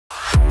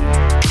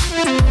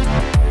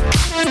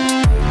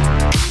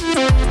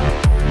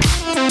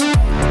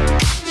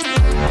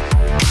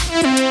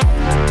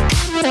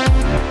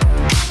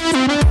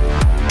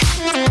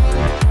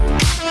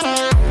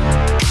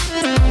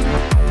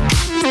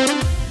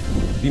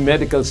The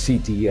medical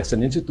city as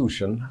an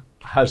institution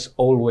has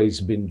always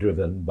been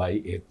driven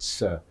by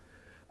its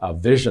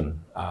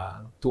vision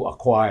to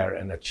acquire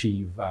and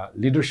achieve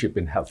leadership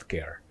in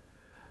healthcare,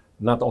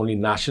 not only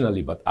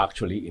nationally but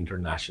actually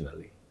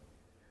internationally.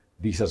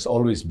 This has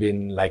always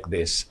been like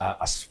this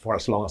for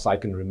as long as I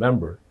can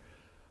remember.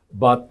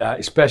 But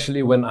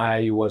especially when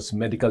I was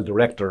medical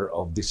director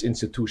of this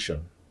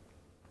institution,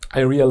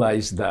 I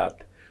realized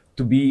that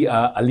to be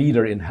a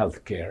leader in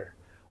healthcare,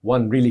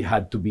 one really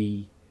had to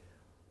be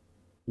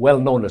well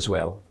known as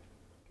well,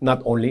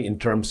 not only in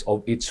terms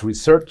of its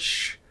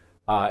research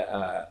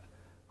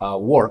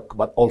work,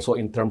 but also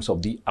in terms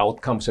of the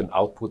outcomes and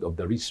output of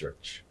the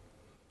research.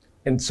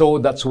 And so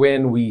that's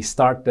when we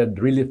started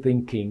really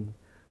thinking,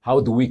 how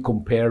do we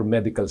compare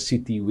Medical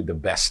City with the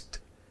best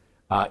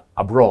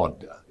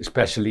abroad,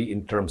 especially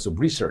in terms of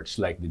research,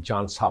 like the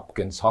Johns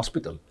Hopkins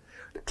Hospital,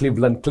 the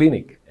Cleveland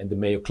Clinic, and the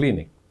Mayo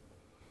Clinic.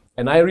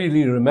 And I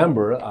really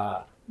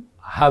remember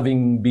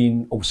having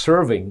been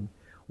observing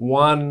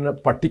one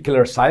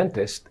particular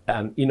scientist,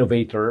 an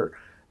innovator,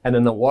 and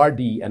an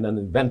awardee and an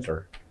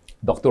inventor,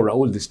 Dr.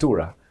 Raul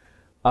Destura,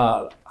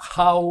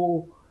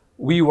 how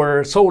we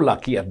were so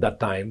lucky at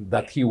that time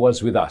that he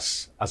was with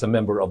us as a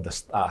member of the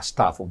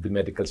staff of the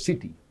Medical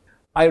City.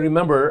 I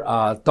remember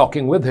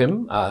talking with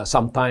him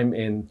sometime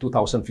in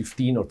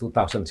 2015 or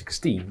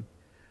 2016,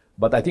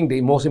 but I think the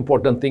most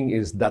important thing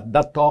is that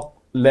that talk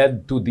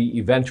led to the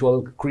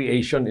eventual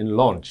creation and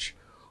launch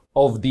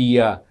of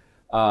the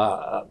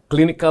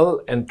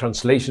Clinical and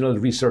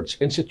Translational Research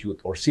Institute,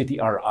 or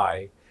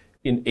CTRI,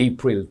 in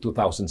April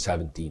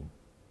 2017.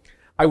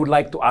 I would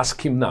like to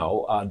ask him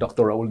now,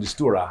 Dr. Raul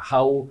Destura,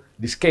 how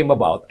this came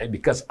about,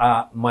 because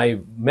my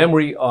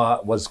memory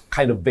was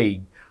kind of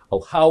vague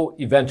of how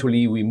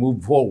eventually we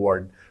moved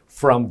forward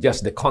from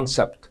just the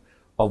concept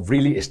of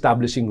really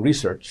establishing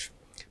research,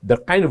 the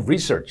kind of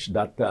research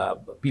that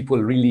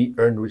people really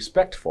earn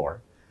respect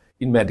for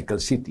in Medical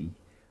City,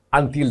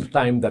 until the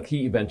time that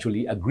he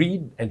eventually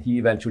agreed and he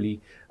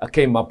eventually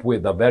came up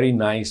with a very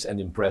nice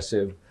and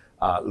impressive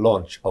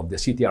launch of the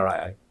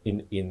CTRI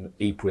in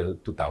April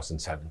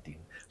 2017.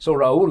 So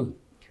Raul,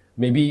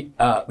 maybe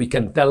we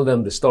can tell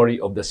them the story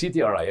of the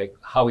CTRI,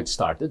 how it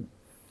started.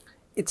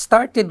 It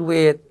started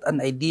with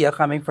an idea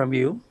coming from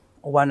you,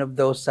 one of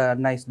those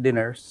nice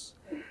dinners.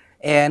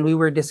 And we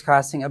were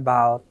discussing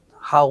about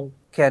how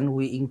can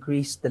we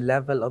increase the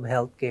level of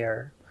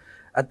healthcare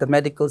at the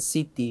Medical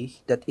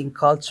City that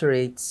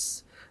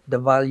inculturates the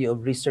value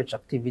of research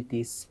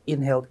activities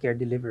in healthcare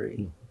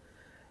delivery.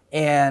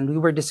 And we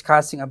were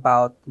discussing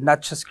about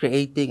not just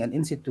creating an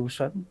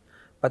institution,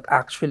 but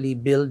actually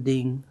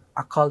building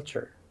a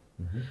culture.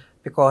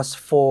 Because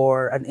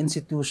for an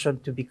institution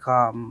to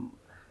become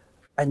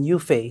a new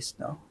phase,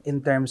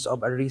 in terms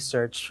of a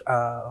research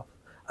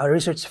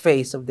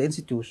phase of the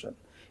institution,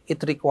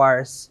 it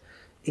requires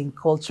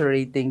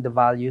inculturating the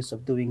values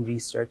of doing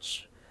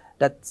research.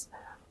 That's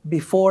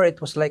before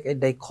it was like a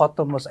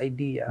dichotomous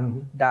idea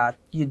that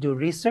you do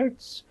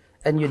research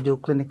and you do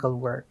clinical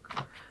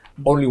work.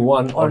 Only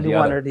one or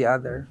the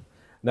other.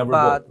 Never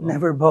both.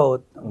 Never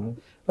both.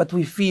 But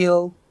we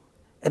feel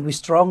and we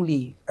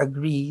strongly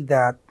agree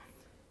that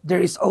there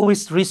is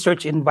always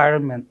research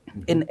environment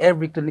in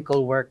every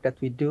clinical work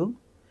that we do.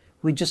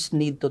 We just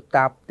need to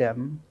tap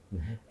them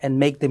and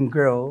make them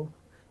grow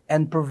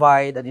and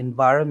provide an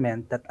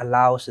environment that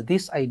allows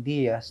these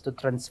ideas to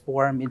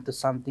transform into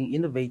something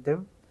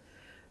innovative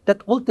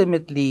that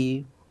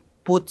ultimately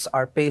puts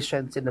our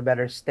patients in a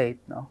better state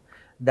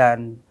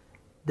than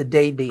the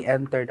day they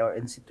entered our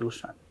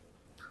institution.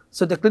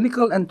 So the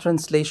Clinical and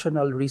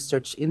Translational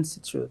Research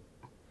Institute,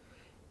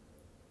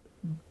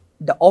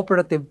 the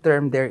operative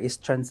term there is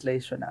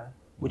translational,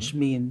 which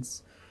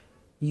means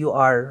you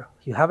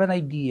have an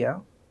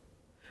idea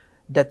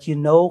that you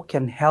know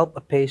can help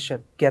a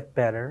patient get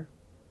better,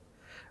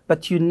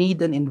 but you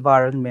need an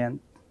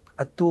environment,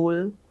 a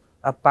tool,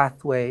 a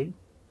pathway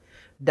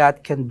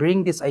that can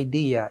bring this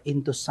idea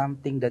into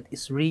something that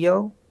is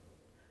real,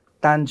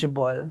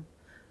 tangible,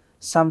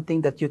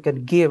 something that you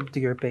can give to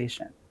your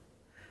patient.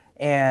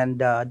 And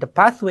the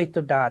pathway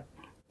to that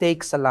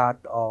takes a lot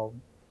of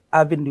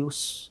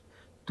avenues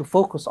to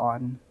focus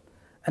on,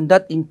 and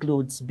that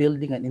includes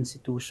building an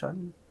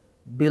institution,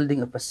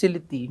 building a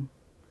facility,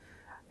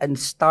 and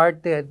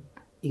started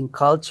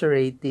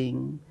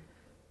inculturating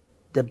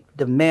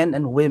the men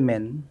and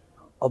women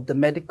of the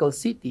Medical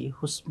City,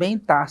 whose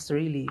main task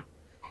really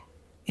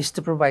is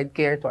to provide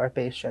care to our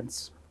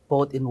patients,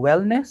 both in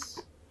wellness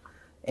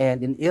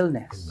and in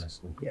illness.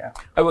 Yeah.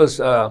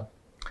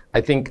 I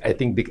think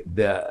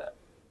the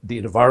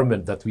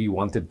environment that we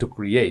wanted to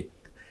create,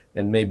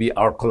 and maybe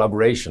our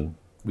collaboration,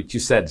 which you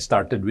said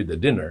started with the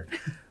dinner,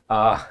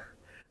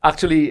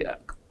 actually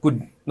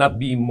could not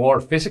be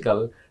more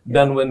physical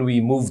than when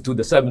we moved to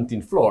the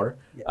 17th floor.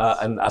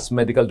 And as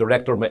medical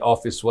director, my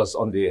office was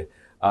on the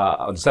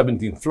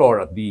 17th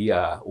floor at the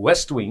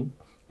West Wing,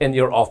 and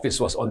your office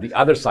was on the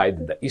other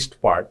side, the east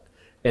part,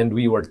 and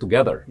we were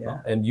together.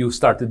 And you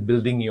started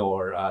building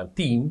your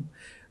team,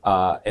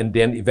 and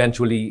then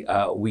eventually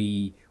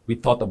we we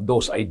thought of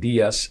those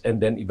ideas,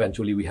 and then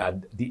eventually we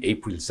had the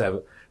April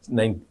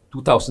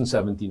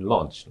 2017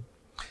 launch.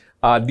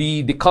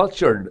 The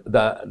culture,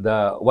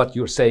 what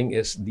you're saying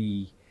is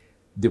the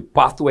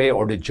pathway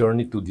or the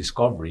journey to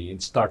discovery.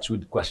 It starts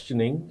with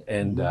questioning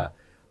and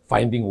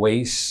finding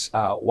ways.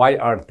 Why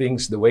are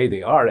things the way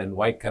they are, and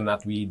why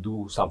cannot we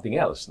do something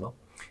else? No,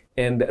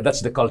 and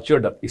that's the culture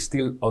that is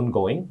still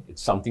ongoing.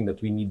 It's something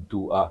that we need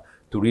to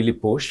really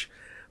push.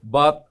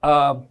 But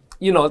tell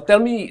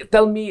me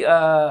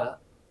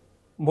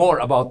more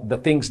about the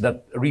things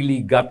that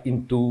really got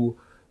into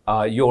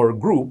your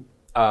group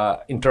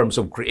in terms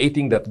of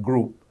creating that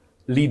group,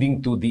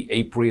 leading to the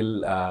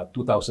April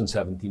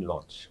 2017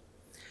 launch.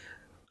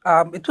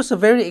 It was a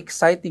very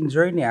exciting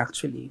journey,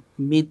 actually,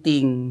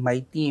 meeting my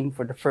team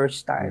for the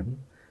first time,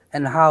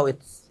 and how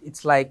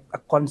it's like a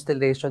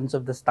constellations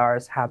of the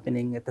stars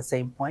happening at the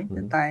same point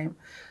in time,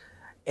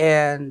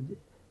 and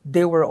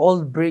they were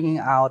all bringing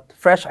out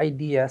fresh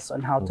ideas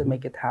on how to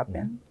make it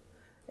happen.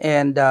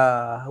 And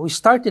we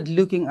started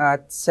looking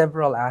at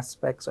several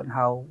aspects on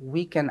how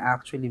we can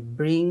actually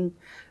bring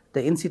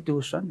the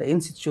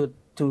institute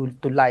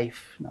to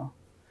life.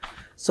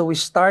 So we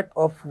start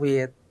off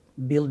with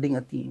building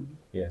a team.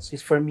 Yes.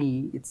 For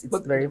me, it's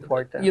very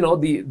important.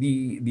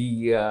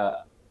 The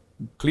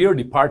clear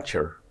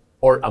departure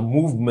or a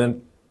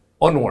movement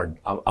onward,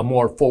 a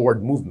more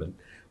forward movement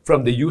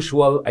from the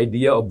usual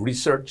idea of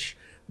research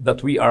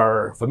that we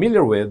are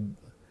familiar with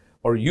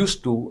or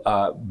used to,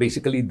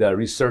 basically the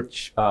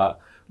research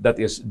that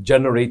is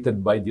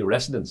generated by the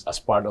residents as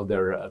part of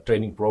their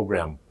training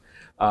program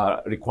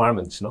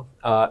requirements,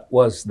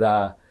 was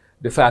the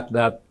fact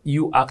that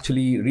you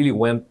actually really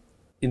went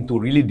into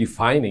really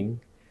defining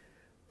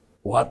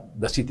what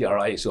the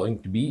CTRI is going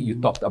to be.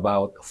 You talked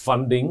about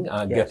funding,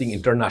 getting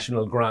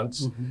international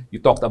grants. You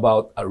talked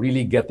about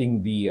really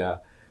getting the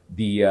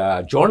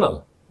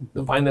journal,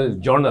 the final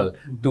journal,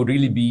 to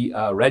really be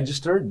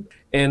registered.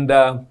 And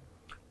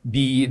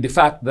the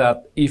fact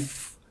that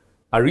if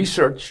a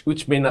research,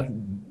 which may not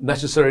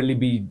necessarily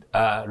be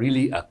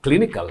really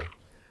clinical,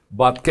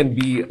 but can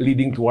be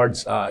leading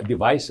towards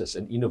devices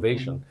and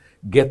innovation,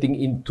 getting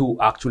into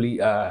actually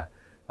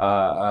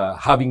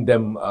having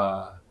them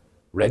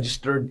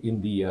registered in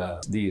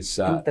these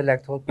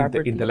intellectual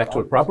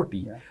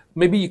property. Yeah.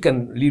 Maybe you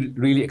can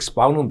really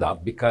expound on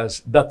that,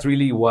 because that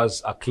really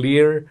was a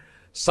clear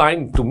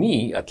sign to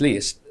me, at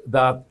least,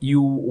 that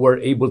you were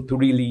able to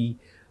really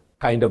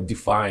kind of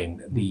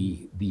define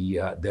the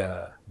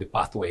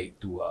pathway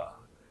to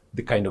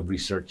the kind of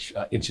research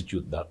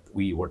institute that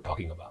we were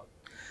talking about.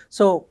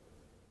 So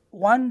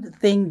one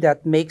thing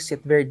that makes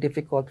it very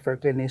difficult for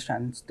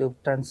clinicians to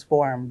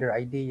transform their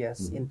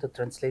ideas into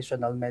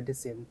translational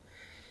medicine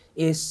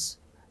is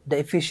the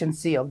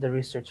efficiency of the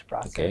research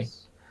process. Okay.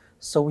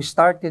 So we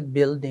started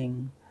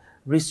building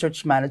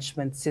research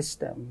management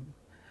system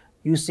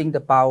using the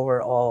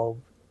power of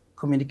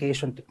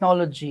communication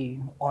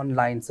technology,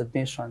 online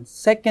submissions.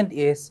 Second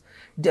is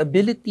the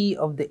ability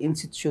of the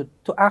institute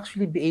to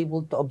actually be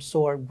able to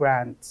absorb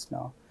grants.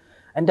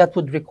 And that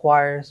would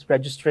require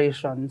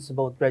registrations,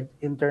 both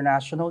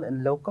international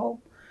and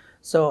local.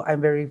 So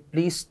I'm very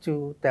pleased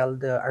to tell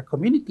our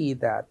community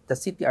that the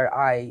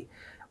CTRI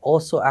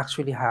also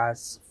actually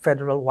has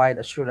federal-wide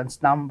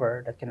assurance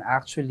number that can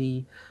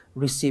actually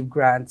receive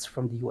grants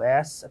from the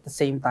US, at the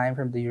same time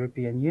from the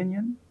European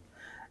Union,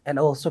 and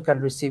also can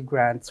receive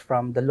grants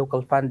from the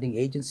local funding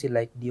agency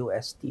like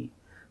DOST.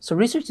 So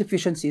research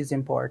efficiency is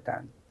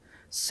important.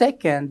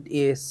 Second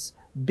is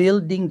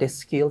building the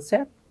skill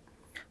set.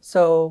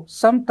 So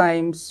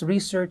sometimes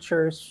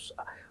researchers,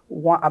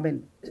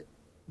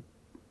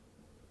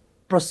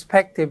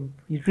 prospective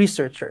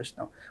researchers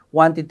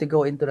wanted to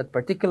go into that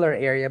particular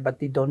area, but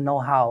they don't know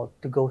how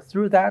to go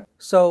through that.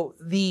 So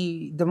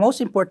the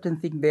most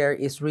important thing there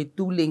is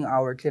retooling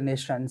our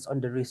clinicians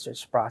on the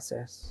research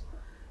process.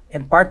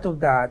 And part of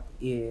that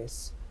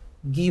is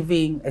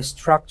giving a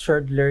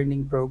structured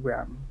learning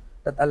program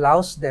that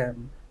allows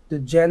them to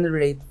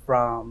generate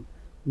from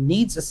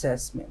needs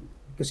assessment,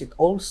 because it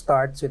all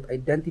starts with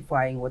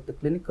identifying what the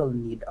clinical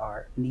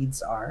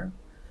needs are,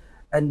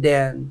 and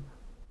then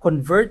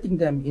converting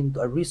them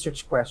into a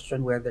research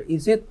question, whether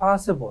is it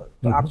possible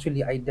to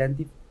actually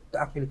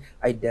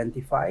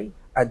identify,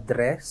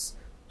 address,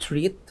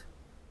 treat,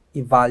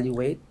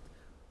 evaluate,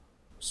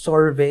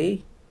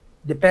 survey,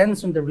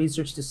 depends on the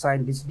research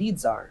design these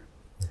needs are.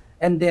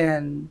 And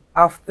then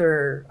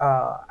after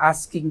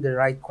asking the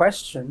right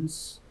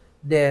questions,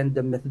 then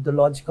the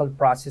methodological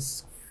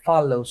process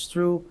follows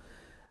through.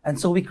 And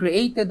so we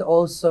created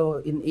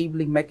also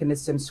enabling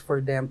mechanisms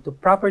for them to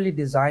properly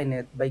design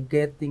it by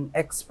getting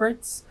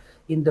experts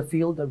in the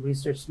field of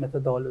research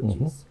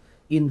methodologies.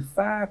 In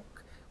fact,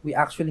 we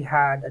actually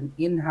had an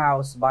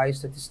in-house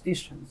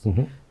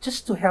biostatisticians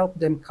just to help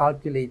them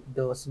calculate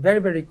those very,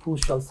 very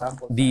crucial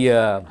samples.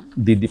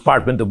 The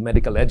Department of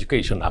Medical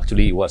Education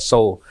actually was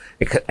so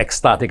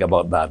ecstatic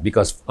about that,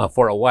 because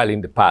for a while in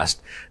the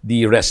past,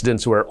 the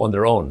residents were on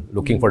their own,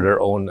 looking for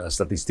their own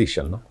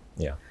statistician.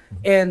 Yeah.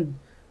 And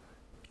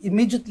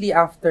immediately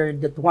after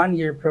that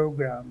one-year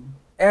program,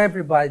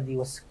 everybody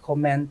was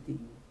commenting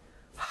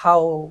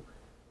how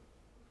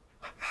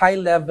high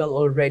level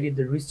already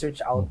the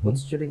research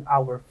outputs during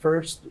our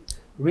first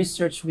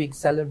Research Week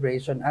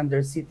celebration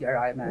under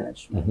CTRI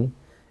management.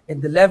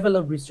 And the level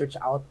of research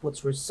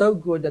outputs were so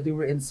good that we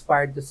were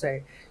inspired to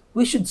say,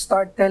 we should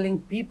start telling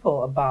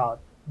people about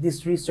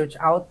this research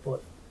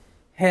output.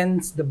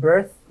 Hence the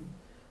birth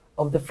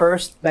of the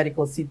first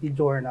Medical City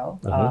Journal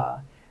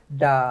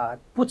that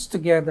puts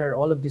together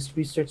all of this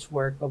research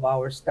work of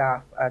our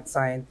staff and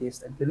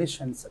scientists and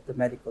clinicians at the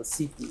Medical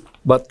City.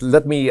 But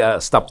let me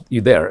stop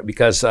you there,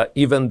 because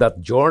even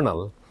that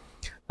journal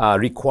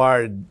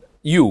required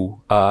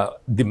you,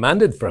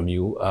 demanded from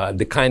you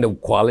the kind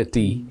of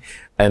quality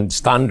and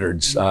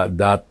standards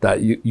that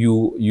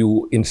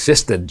you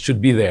insisted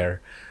should be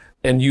there.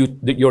 And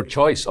your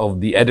choice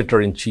of the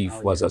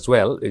editor-in-chief was as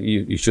well.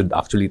 You should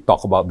actually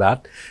talk about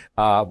that.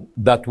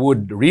 That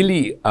would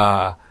really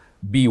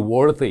be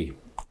worthy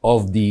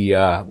of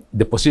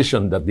the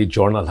position that the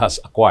journal has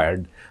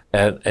acquired,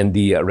 and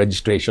the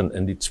registration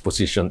and its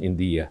position in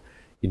the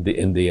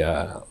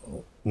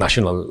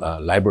National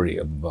Library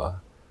of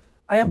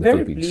I am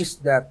very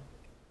pleased that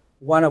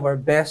one of our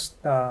best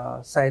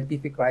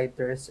scientific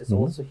writers is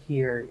also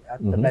here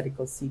at the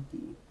Medical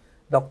City,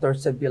 Dr.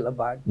 Sabil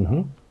Abad.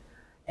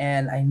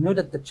 And I knew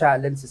that the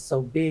challenge is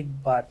so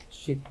big, but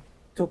she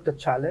took the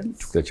challenge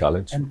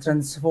and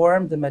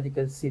transformed the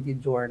Medical City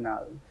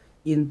Journal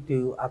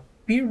into a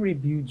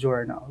peer-reviewed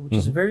journal, which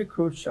is very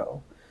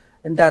crucial.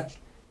 And that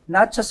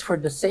not just for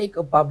the sake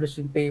of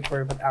publishing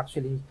paper, but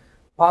actually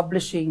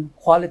publishing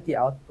quality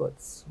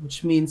outputs,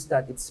 which means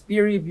that it's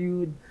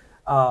peer-reviewed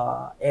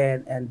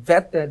and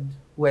vetted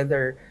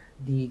whether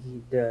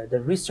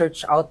the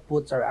research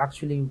outputs are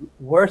actually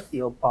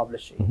worthy of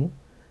publishing.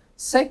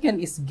 Second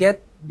is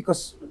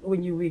because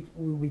when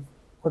we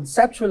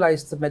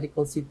conceptualize the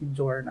Medical City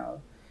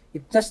Journal,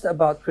 it's just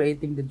about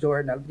creating the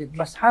journal. It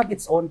must have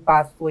its own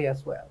pathway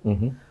as well.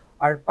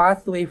 Our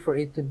pathway for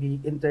it to be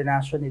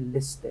internationally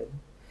listed,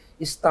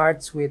 it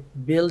starts with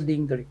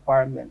building the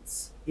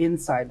requirements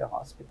inside the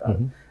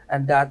hospital.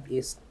 And that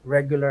is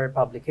regular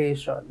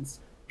publications,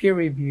 peer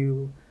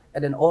review,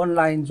 and an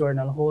online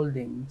journal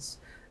holdings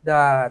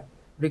that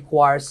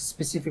requires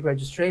specific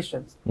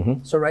registrations.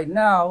 So right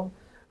now,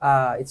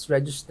 it's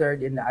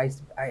registered in the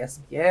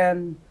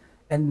ISBN,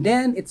 and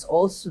then it's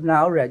also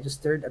now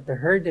registered at the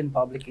Herden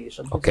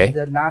Publications, which is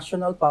the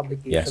national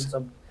publications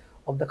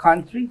of the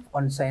country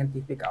on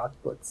scientific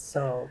outputs.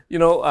 So, you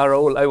know,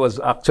 Raul, I was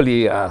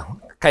actually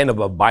kind of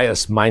a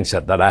biased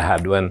mindset that I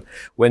had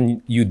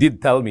when you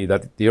did tell me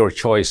that your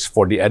choice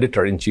for the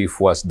editor-in-chief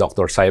was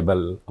Dr.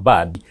 Saibal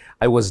Abad.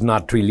 I was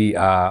not really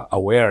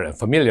aware and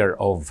familiar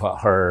of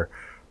her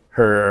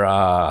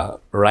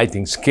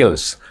writing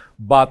skills.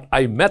 But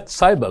I met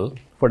Saibal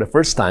for the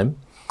first time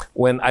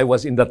when I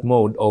was in that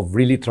mode of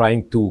really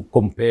trying to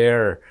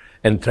compare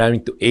and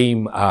trying to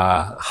aim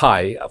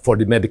high for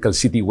the Medical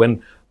City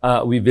when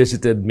we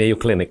visited Mayo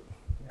Clinic.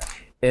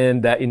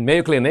 And in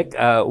Mayo Clinic,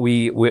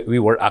 we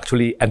were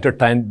actually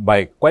entertained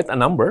by quite a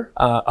number,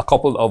 a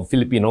couple of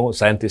Filipino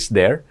scientists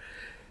there,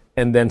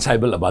 and then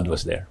Saibal Abad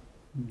was there.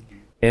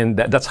 And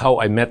that's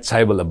how I met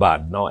Saibal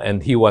Abad. No?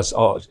 And she was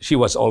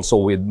also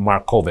with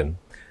Mark Coven.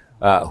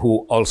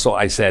 Who also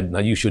I said, now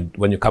you should,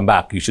 when you come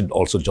back, you should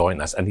also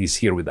join us, and he's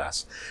here with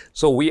us.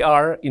 So we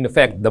are, in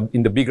effect,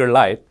 in the bigger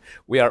light,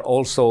 we are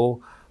also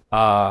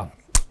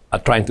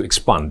trying to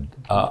expand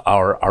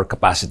our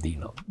capacity. You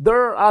know. There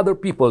are other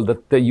people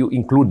that you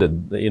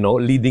included, you know,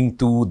 leading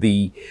to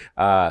the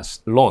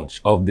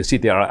launch of the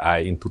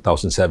CTRI in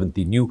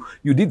 2017.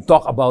 You did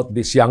talk about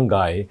this young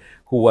guy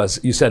who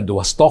you said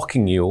was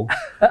stalking you,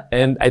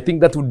 and I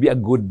think that would be a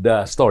good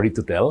story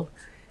to tell.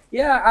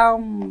 Yeah,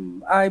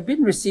 I've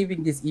been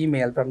receiving this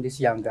email from this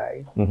young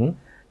guy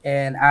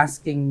and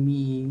asking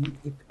me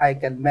if I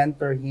can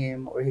mentor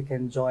him or he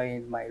can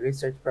join my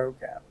research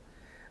program.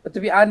 But to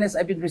be honest,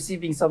 I've been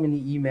receiving so many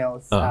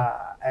emails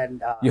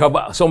and you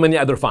have so many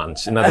other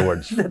fans, in other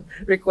words,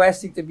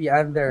 requesting to be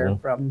under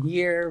from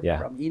here,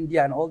 from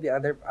India, and all the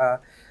other.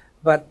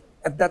 But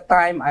at that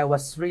time, I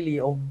was really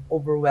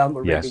overwhelmed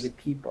already with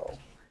people.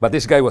 But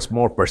this guy was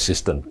more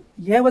persistent.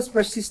 Yeah, he was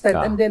persistent.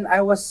 And then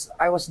I was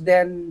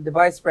then the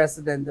vice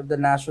president of the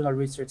National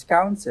Research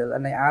Council,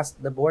 and I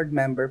asked the board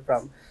member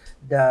from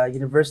the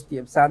University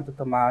of Santo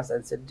Tomas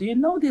and said, do you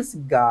know this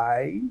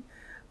guy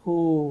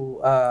who,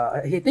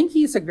 I think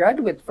he's a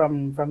graduate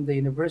from the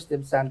University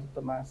of Santo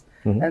Tomas.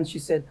 And she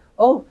said,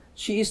 oh,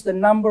 she is the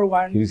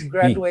 #1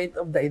 graduate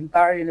of the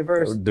entire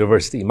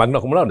university. Magna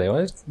cum laude,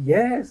 right?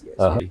 Yes.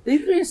 The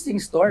interesting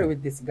story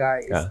with this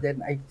guy is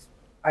then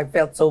I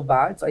felt so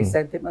bad, so I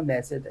sent him a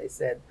message. I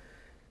said,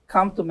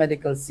 come to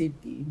Medical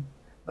City.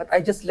 But I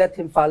just let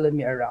him follow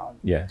me around.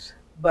 Yes.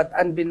 But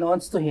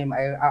unbeknownst to him,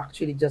 I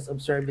actually just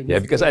observing. Yeah,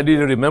 because I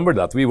didn't remember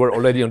that. We were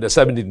already on the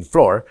 17th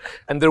floor,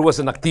 and there was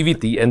an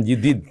activity, and you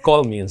did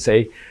call me and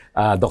say,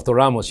 Dr.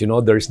 Ramos, you know,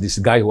 there's this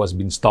guy who has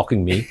been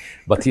stalking me,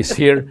 but he's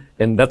here,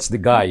 and that's the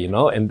guy, you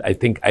know. And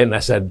I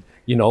said,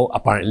 you know,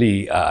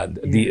 apparently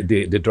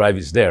the drive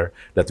is there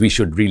that we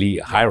should really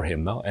hire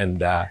him, no? And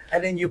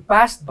then you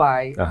passed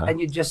by and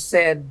you just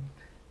said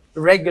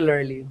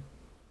regularly,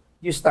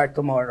 you start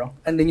tomorrow.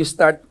 And then you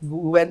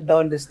went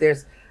down the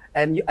stairs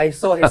and I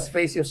saw his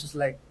face. He was just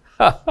like,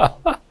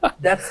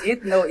 that's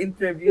it, no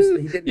interviews.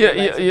 He didn't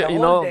realize the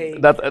whole day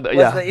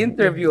was the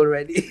interview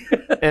already.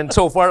 And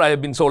so far, I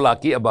have been so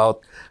lucky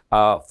about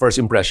first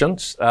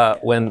impressions.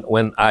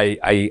 When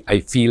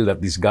I feel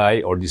that this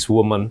guy or this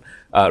woman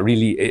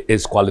really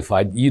is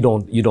qualified, you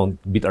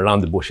don't beat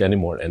around the bush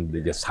anymore, and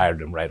they just hire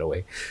them right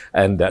away.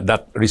 And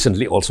that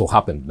recently also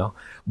happened, no?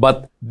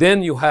 But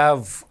then you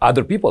have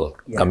other people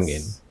coming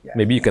in. Yes.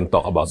 Maybe you can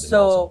talk about them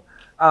also.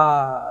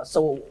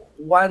 So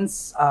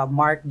once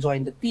Mark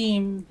joined the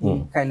team,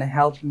 he kind of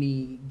helped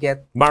me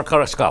get Mark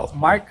Carrascal.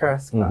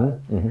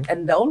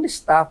 And the only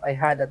staff I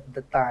had at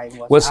the time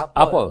was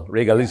Apple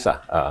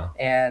Regalisa.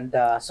 And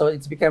so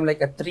it's become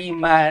like a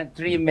three-man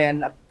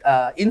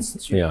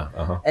institute.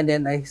 And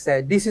then I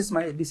said, this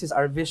is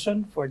our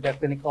vision for the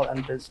Clinical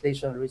and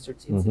Translational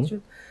Research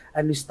Institute.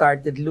 And we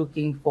started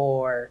looking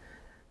for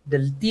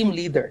the team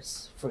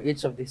leaders for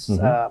each of these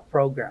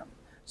program.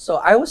 So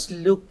I was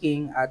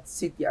looking at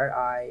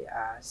CTRI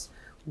as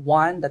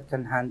one that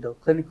can handle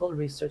clinical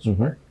research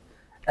work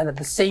and at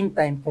the same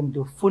time can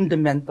do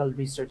fundamental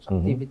research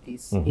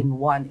activities in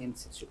one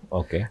institute.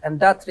 Okay. And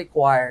that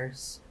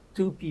requires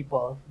two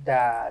people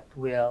that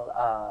will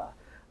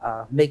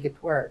make it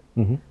work.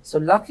 So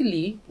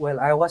luckily, while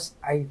I was,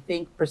 I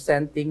think,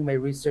 presenting my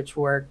research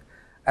work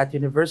at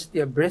University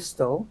of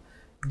Bristol,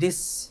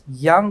 this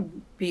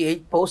young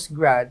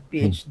postgrad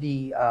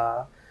PhD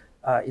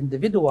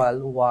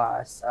individual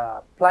was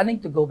planning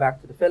to go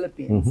back to the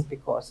Philippines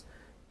because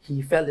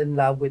he fell in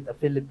love with a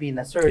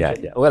Filipina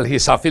surgeon. Well,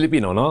 he's a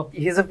Filipino, no?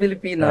 He's a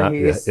Filipino.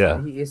 He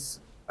is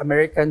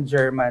American,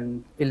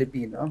 German,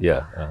 Filipino.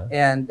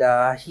 And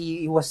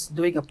he was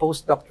doing a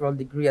postdoctoral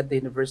degree at the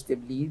University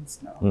of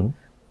Leeds,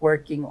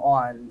 working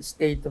on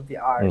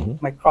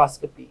state-of-the-art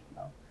microscopy.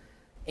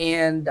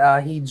 And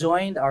he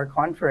joined our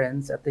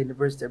conference at the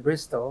University of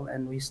Bristol,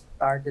 and we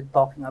started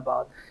talking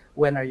about,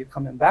 when are you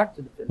coming back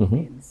to the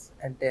Philippines?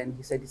 And then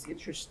he said he's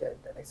interested.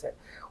 And I said,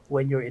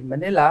 when you're in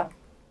Manila,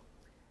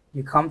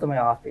 you come to my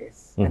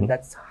office. And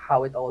that's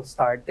how it all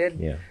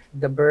started.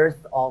 The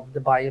birth of the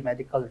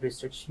Biomedical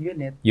Research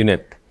Unit.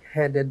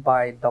 Headed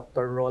by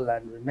Dr.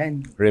 Roland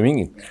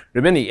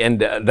Remeni. And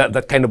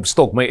that kind of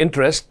stoked my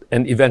interest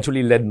and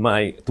eventually led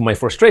to my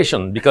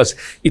frustration, because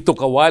it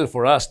took a while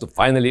for us to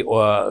finally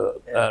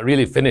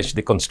really finish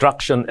the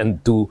construction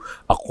and to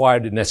acquire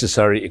the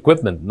necessary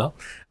equipment. No?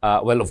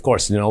 Well, of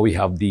course, you know, we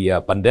have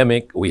the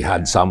pandemic. We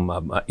had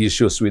some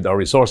issues with our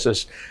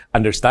resources.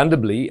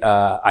 Understandably,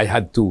 I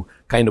had to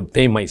kind of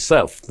tame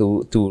myself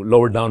to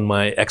lower down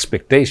my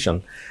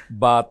expectation.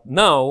 But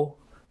now,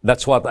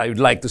 that's what I would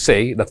like to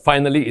say, that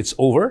finally it's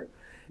over.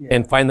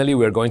 And finally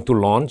we're going to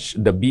launch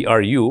the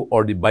BRU,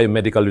 or the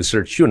Biomedical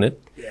Research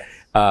Unit,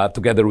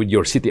 together with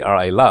your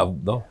CTRI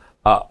lab, no?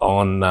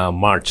 On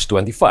March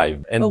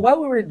 25. And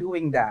while we were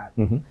doing that,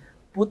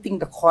 putting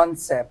the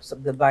concepts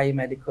of the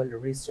Biomedical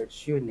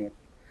Research Unit,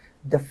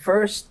 the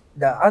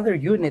other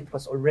unit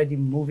was already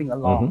moving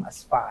along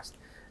as fast,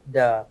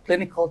 the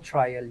Clinical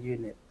Trial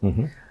Unit.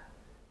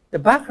 The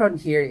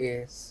background here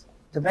is,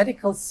 the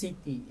medical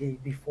city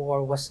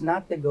before was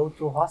not the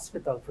go-to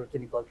hospital for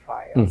clinical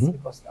trials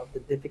because of the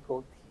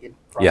difficulty in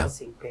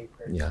processing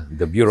papers.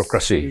 The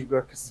bureaucracy.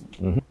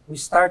 We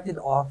started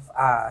off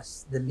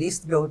as the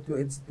least go-to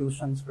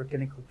institutions for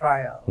clinical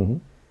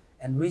trial.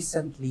 And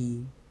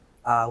recently,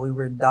 we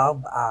were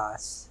dubbed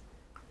as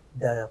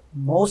the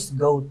most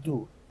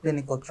go-to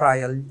clinical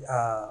trial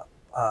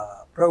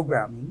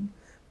programming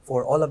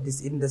for all of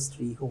this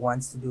industry who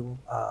wants to do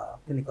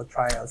clinical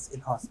trials in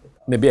hospitals.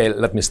 Maybe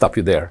let me stop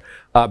you there,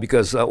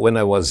 because when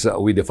I was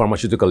with the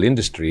pharmaceutical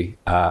industry,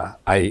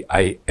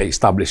 I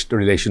established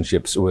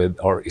relationships with,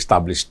 or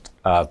established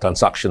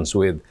transactions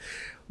with,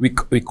 we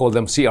call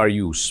them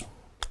CRUs.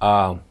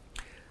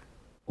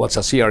 What's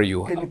a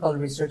CRU? Clinical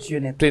Research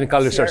Unit.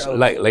 Clinical research,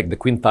 like the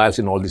quintiles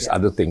and all these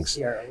other things.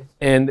 CROs.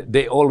 And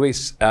they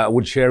always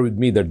would share with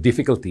me their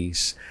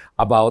difficulties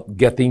about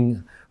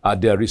getting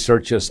their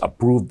researchers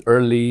approved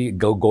early,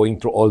 going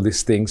through all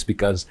these things,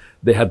 because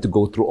they had to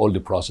go through all the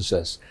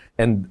processes.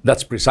 And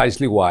that's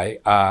precisely why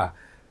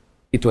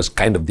it was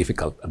kind of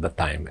difficult at the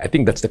time. I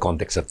think that's the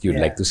context that you'd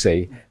like to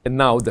say. And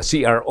now the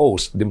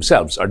CROs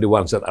themselves are the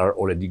ones that are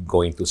already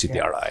going to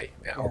CTRI.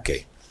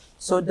 Okay.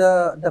 So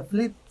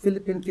the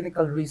Philippine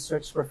Clinical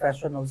Research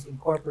Professionals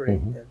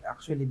Incorporated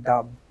actually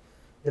dubbed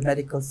the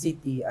Medical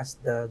City as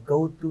the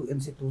go-to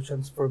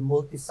institutions for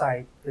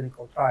multi-site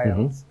clinical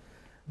trials,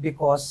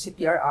 because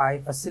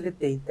CTRI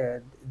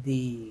facilitated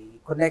the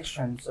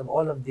connections of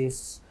all of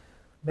this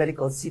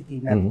Medical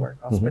City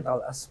Network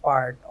hospital as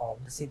part of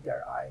the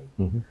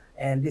CTRI.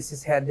 And this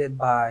is headed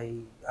by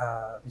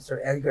Mr.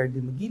 Edgar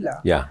de Maguila.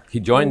 Yeah, he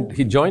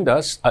joined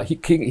us. He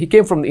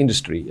came from the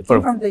industry.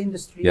 From the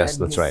industry. Yes,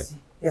 that's right.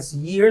 He has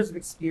years of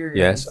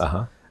experience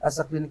as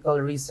a clinical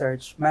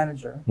research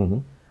manager.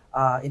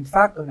 In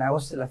fact, when I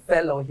was still a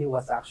fellow, he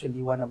was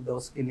actually one of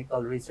those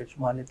clinical research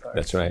monitors.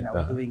 That's right. And I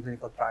was doing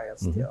clinical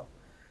trials still.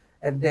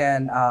 And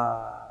then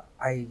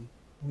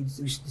we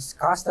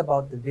discussed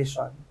about the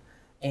vision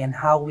and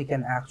how we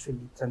can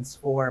actually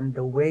transform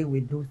the way we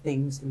do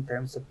things in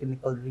terms of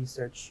clinical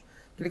research,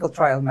 clinical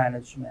trial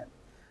management.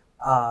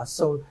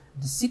 So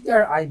the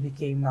CTRI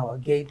became now a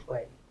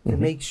gateway to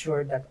make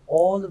sure that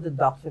all of the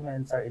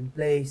documents are in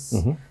place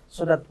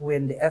so that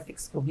when the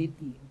ethics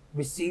committee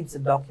receives the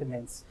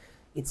documents,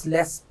 it's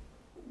less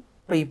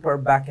paper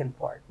back and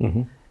forth.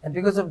 And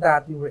because of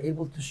that, we were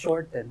able to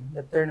shorten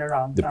the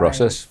turnaround time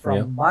process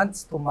from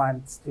months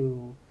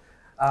to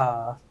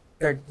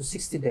 30 to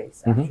 60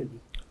 days, actually.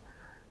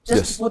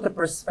 Just to put a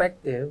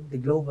perspective, the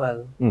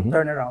global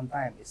turnaround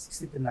time is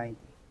 60 to 90.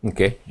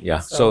 Okay, yeah,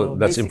 so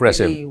that's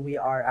impressive. We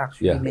are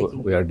actually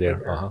making we are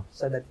there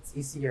so that it's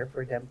easier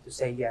for them to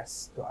say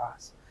yes to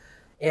us.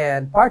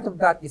 And part of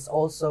that is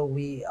also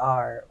we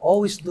are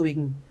always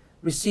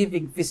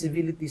receiving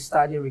feasibility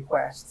study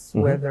requests,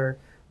 whether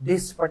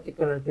this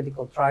particular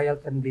clinical trial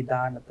can be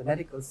done at the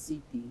medical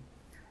city.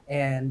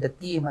 And the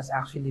team has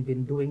actually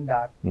been doing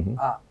that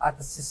at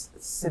a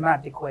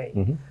systematic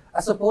way.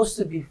 As opposed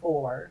to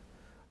before,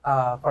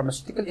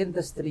 pharmaceutical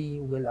industry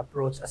will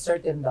approach a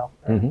certain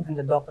doctor and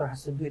the doctor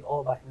has to do it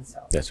all by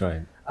himself. That's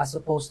right. As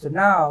opposed to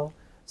now,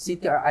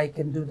 CTRI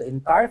can do the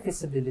entire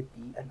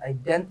feasibility and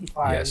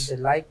identify the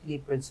likely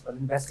principal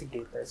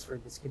investigators for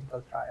this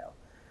clinical trial.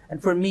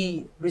 And for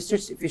me,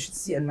 research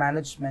efficiency and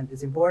management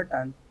is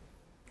important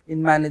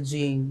in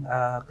managing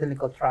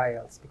clinical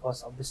trials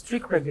because of the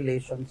strict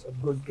regulations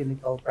of good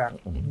clinical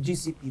practice,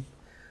 GCP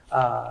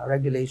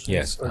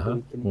regulations for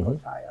doing clinical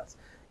trials.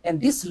 And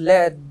this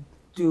led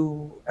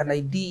to an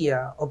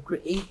idea of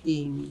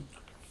creating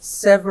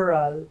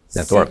several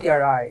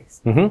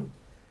CTRIs.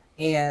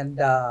 And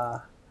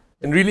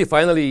really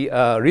finally,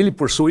 really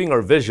pursuing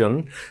our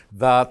vision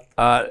that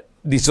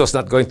this was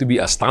not going to be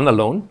a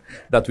standalone,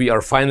 that we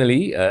are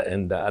finally,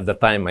 and at the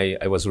time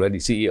I was already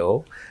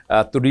CEO,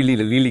 to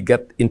really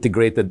get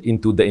integrated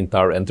into the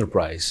entire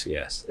enterprise,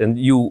 yes. And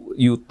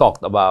you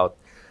talked about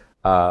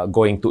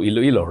going to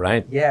Iloilo,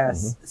 right?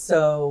 Yes,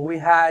 so we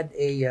had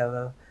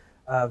a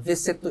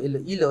visit to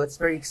Iloilo. It's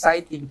very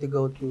exciting to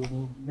go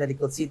to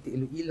Medical City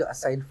Iloilo,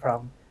 aside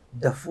from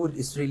the food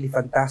is really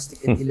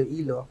fantastic in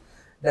Iloilo.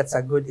 That's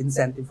a good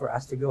incentive for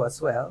us to go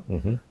as well.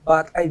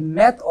 But I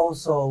met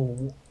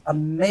also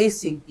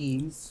amazing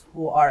teams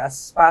who are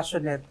as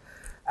passionate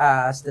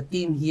as the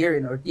team here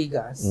in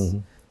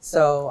Ortigas.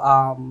 So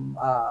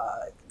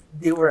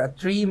they were a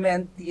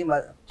three-man team,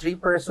 a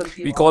three-person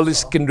team. We call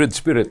this kindred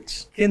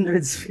spirits.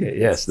 Kindred spirits.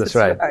 Yes, that's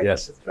right.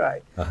 Yes, that's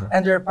right.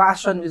 And their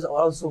passion is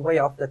also way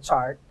off the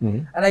chart.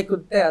 And I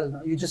could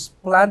tell, you just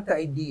plant the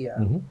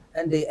idea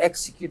and they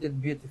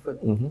executed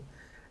beautifully.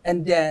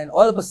 And then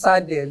all of a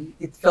sudden,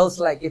 it feels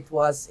like it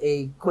was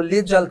a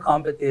collegial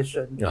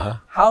competition.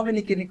 How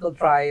many clinical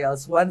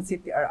trials one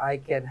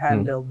CTRI can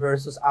handle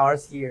versus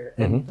ours here.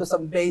 And it was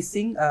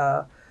amazing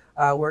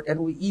work.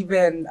 And we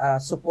even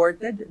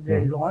supported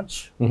their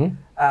launch.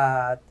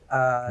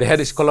 They had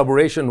this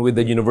collaboration with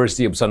the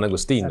University of San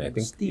Agustin, I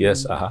think.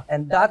 Yes.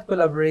 And that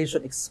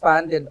collaboration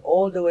expanded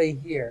all the way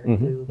here.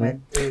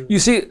 You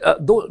see,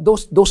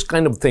 those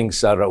kind of things,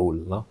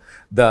 Raul, no?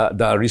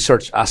 The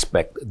research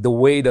aspect, the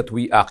way that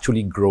we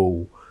actually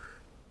grow,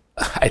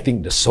 I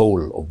think, the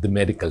soul of the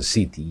medical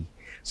city,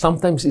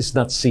 sometimes it's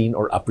not seen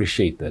or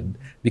appreciated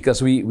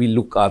because we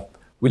look at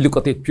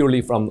it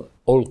purely from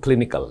all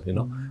clinical, you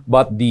know.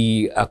 But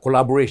the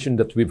collaboration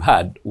that we've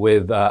had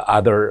with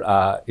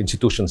other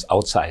institutions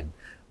outside,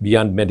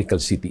 beyond medical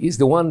city, is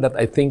the one that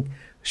I think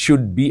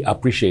should be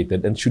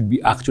appreciated and should be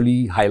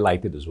actually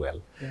highlighted as well.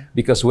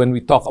 Because when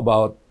we talk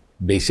about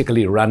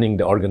basically running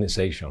the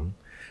organization,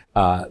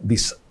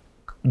 these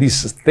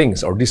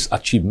things or these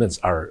achievements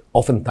are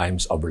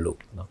oftentimes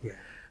overlooked. No?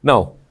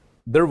 Now,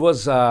 there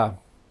was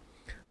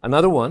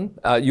another one.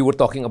 You were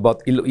talking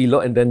about Iloilo,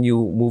 and then you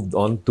moved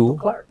on to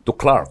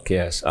Clark.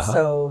 Yes.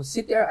 So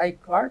CTRI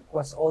Clark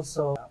was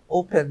also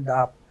opened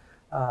up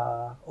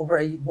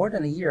more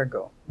than a year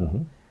ago.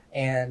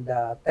 And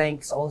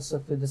thanks also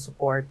to the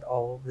support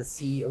of the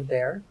CEO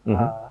there,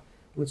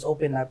 which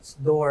opened up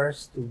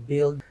doors to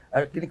build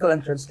a Clinical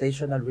and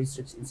Translational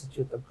Research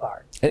Institute of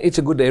Clark. And it's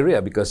a good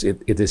area because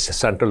it is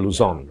Central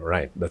Luzon,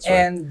 right? That's right.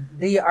 And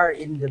they are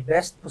in the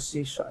best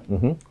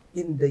position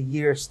in the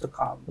years to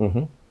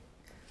come.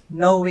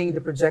 Knowing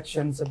the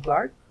projections of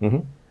Clark,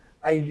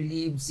 I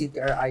believe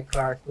CTRI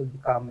Clark will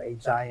become a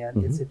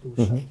giant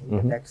institution in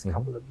the next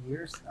couple of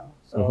years now.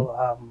 So,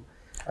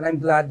 and I'm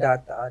glad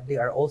that they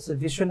are also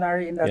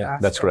visionary in that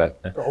aspect. That's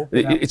correct.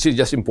 It's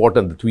just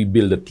important that we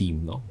build a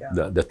team, no?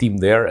 The team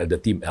there and the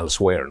team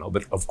elsewhere, no?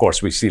 But of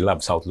course, we still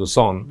have South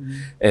Luzon,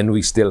 and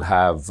we still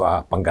have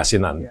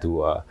Pangasinan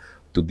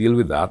to deal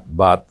with that.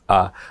 But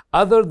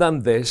other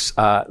than this,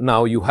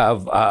 now you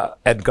have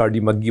Edgar Di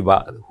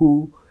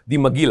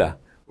Magila,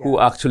 who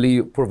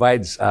actually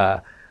provides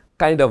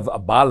kind of a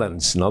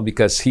balance, no?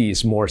 Because he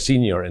is more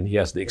senior and he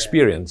has the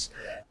experience.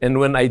 And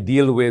when I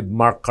deal with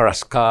Mark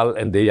Carrascal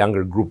and the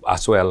younger group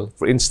as well,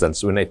 for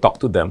instance, when I talk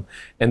to them,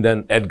 and then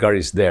Edgar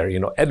is there,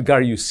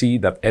 Edgar, you see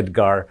that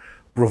Edgar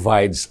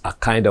provides a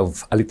kind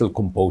of a little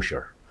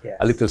composure,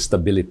 a little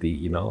stability,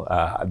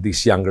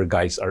 these younger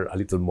guys are a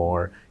little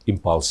more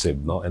impulsive,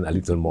 no? And a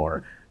little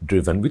more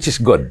driven, which is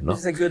good. No?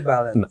 It's a good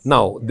balance.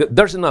 Now,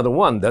 there's another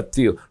one that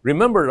you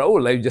remember,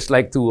 Raul. I just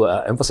like to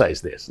emphasize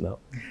this, no?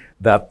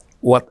 That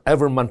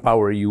whatever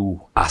manpower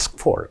you ask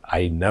for,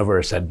 I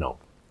never said no.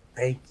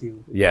 Thank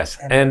you. Yes,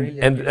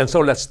 and so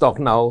let's talk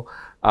now,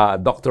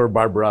 Dr.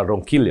 Barbara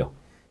Ronquillo.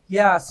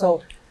 Yeah,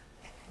 so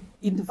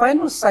in the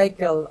final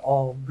cycle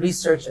of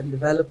research and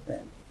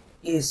development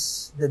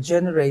is the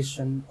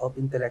generation of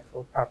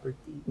intellectual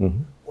property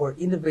or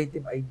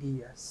innovative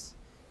ideas.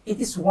 It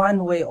is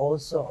one way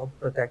also of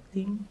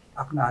protecting,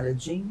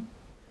 acknowledging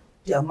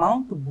the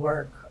amount of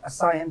work a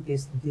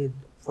scientist did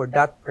for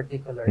that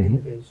particular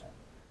innovation.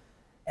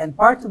 And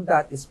part of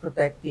that is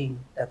protecting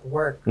that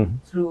work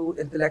through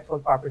intellectual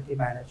property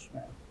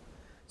management.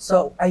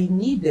 So I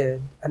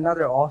needed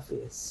another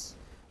office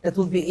that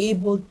will be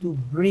able to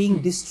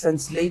bring these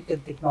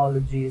translated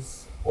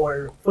technologies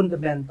or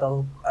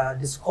fundamental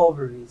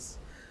discoveries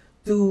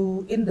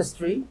to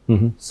industry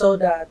so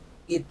that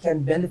it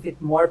can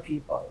benefit more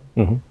people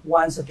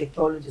once the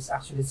technology is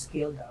actually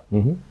scaled up.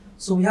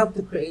 So we have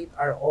to create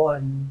our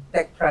own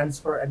tech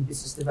transfer and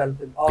business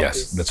development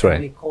office. Yes, that's right.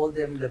 We call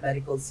them the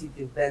Medical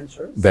City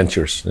Ventures.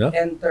 Ventures, yeah.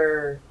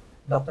 Enter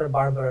Dr.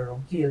 Barbara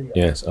Ronquillo,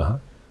 Yes,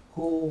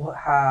 who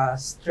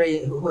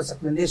is a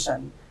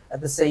clinician,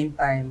 at the same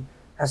time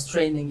has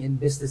training in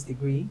business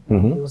degree.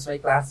 He was my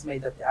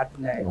classmate at the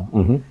Ateneo.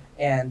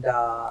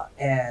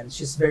 And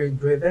she's very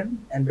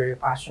driven and very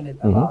passionate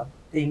about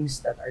things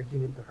that are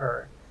given to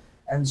her.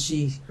 And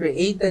she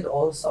created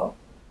also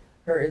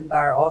her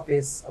entire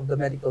office of the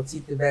Medical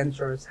City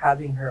Ventures,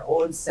 having her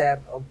own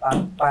set of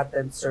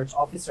patent search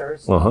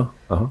officers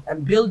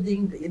and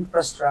building the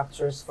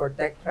infrastructures for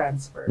tech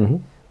transfer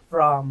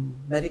from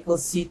Medical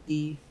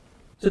City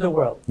to the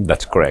world.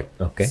 That's correct.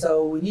 Okay.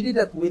 So we needed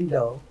that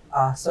window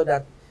so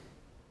that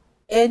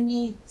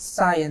any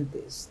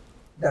scientist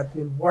that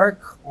will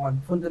work on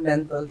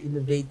fundamental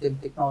innovative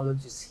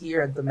technologies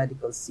here at the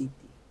Medical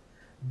City,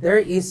 there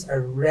is a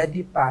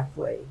ready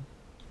pathway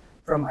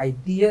from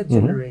idea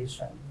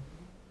generation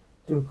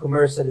to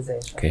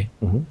commercialization. Okay.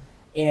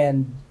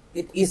 And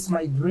it is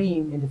my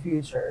dream in the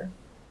future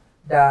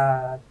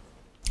that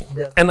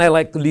and I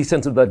like to listen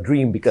to that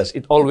dream because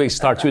it always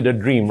starts with a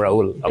dream,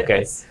 Raul. Okay.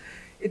 Yes.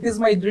 It is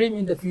my dream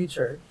in the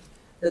future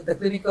that the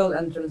Clinical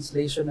and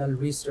Translational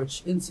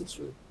Research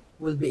Institute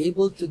will be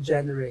able to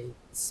generate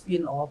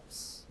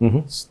spin-offs,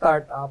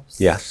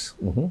 startups,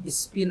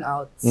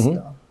 spin-outs,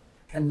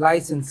 and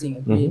licensing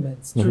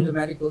agreements through the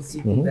Medical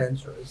City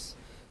Ventures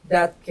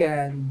that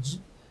can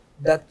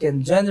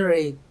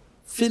generate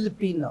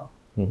Filipino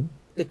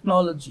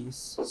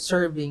technologies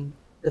serving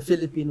the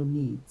Filipino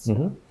needs.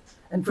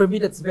 And for me,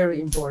 that's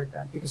very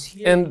important because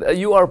here... And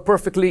you are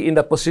perfectly in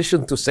the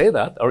position to say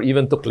that or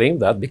even to claim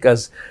that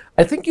because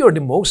I think you're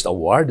the most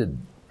awarded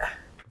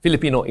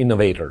Filipino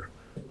innovator.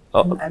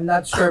 I'm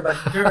not sure, but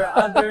there are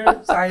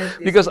other scientists.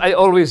 Because I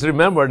always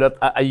remember that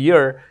a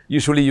year,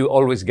 usually you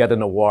always get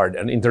an award,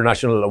 an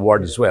international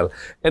award as well.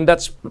 And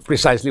that's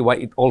precisely why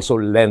it also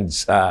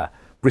lends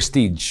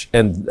prestige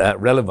and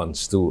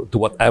relevance to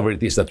whatever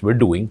it is that we're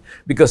doing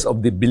because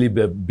of the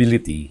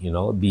believability,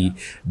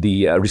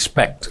 the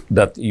respect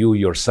that you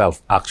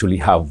yourself actually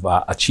have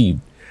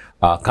achieved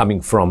coming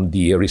from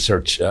the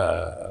research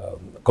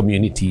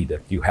community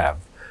that you have.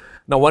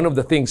 Now, one of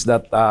the things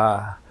that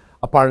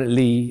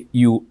apparently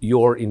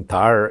your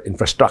entire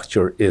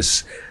infrastructure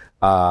is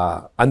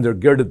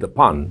undergirded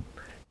upon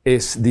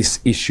is this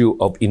issue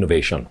of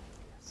innovation.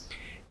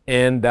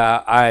 And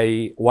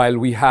while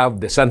we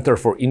have the Center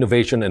for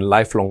Innovation and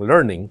Lifelong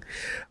Learning,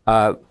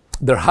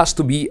 there has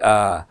to be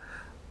an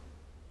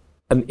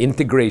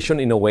integration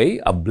in a way,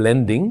 a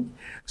blending,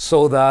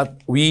 so that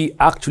we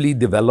actually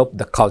develop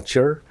the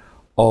culture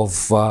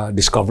of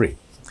discovery,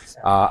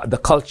 the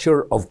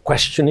culture of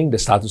questioning the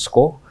status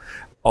quo,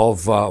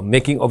 of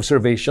making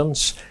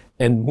observations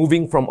and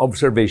moving from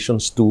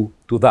observations to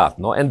that.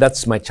 No? And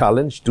that's my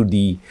challenge to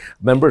the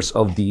members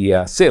of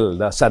the CIL,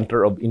 the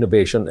Center of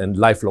Innovation and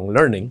Lifelong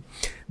Learning,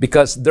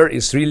 because there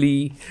is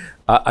really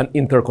an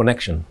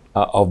interconnection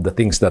of the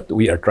things that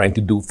we are trying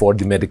to do for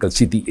the Medical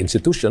City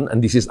Institution,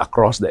 and this is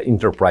across the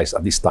enterprise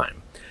at this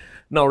time.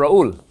 Now,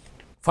 Raul,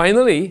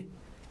 finally,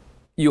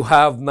 you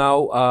have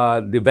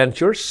now the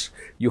ventures,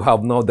 you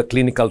have now the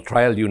clinical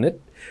trial unit,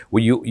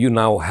 where you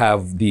now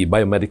have the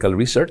biomedical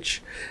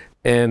research.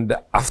 And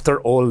after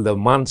all the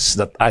months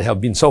that I have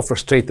been so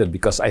frustrated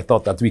because I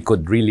thought that we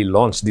could really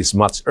launch this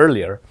much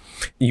earlier,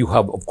 you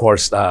have, of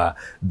course, the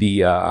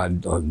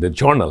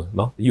journal.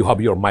 No, you have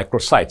your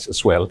microsites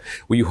as well.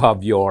 You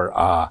have your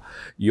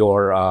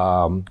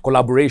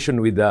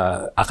collaboration with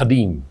the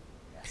academe.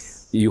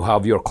 Yes. You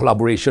have your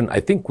collaboration,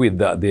 I think, with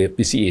the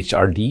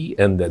PCHRD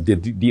and the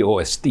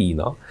DOST.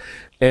 No,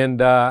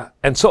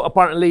 And so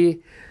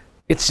apparently,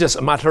 it's just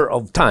a matter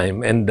of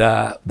time and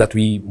that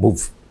we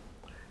move.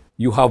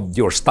 You have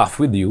your stuff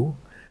with you.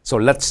 So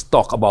let's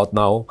talk about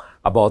now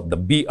about the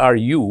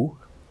BRU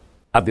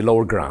at the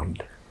lower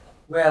ground.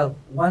 Well,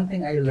 one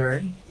thing I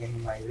learned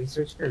in my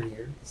research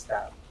career is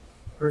that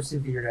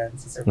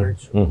perseverance is a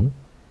virtue,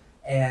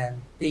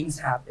 and things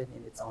happen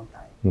in its own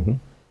time.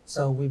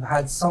 So we've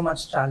had so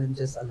much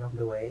challenges along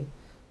the way,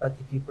 but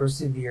if you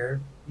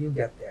persevere, you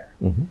get there.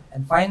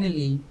 And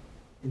finally,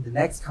 in the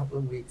next couple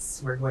of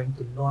weeks, we're going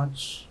to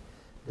launch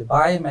the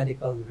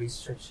Biomedical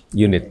Research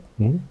Unit.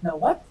 Now,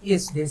 what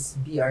is this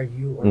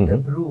BRU or the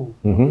BRU?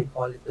 We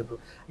call it the BRU.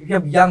 If you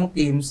have young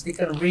teams, they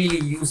can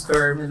really use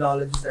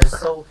terminologies that are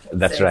so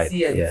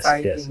sexy and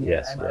exciting.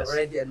 I'm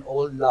already an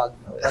old log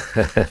now.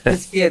 But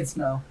these kids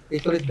now, they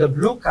call it the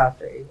BRU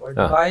Cafe or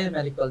the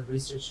Biomedical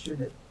Research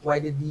Unit. Why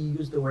did we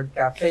use the word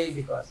cafe?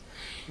 Because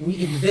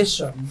we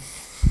envision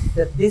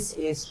that this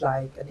is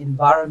like an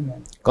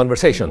environment.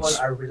 Conversations.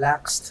 People are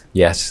relaxed.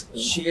 Yes.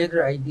 Share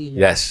their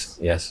ideas.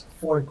 Yes.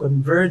 For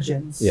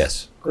convergence.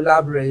 Yes.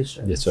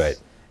 Collaboration. That's right.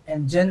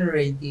 And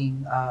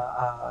generating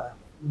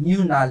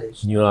new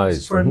knowledge. New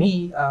knowledge. For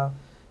me,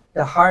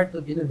 the heart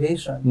of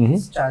innovation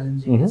is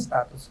challenging the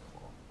status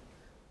quo.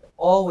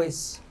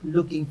 Always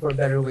looking for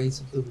better ways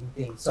of doing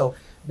things. So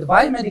the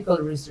Biomedical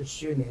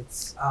Research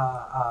Units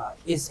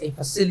is a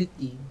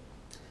facility.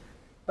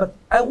 But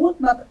I will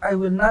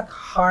not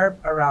harp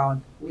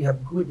around, we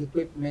have good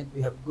equipment,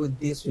 we have good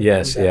this, we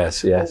have good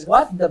that. But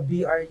what the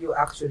BRU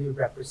actually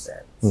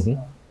represents.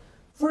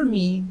 For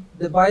me,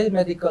 the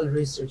Biomedical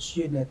Research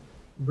Unit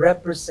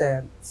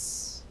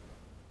represents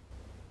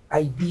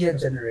idea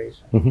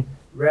generation,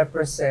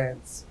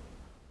 represents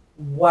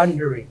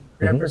wondering,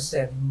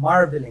 represents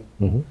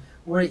marveling,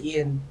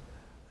 wherein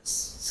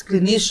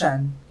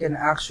clinician can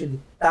actually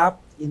tap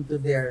into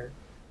their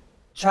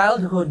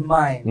childhood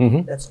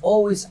mind that's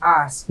always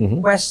asked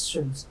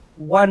questions,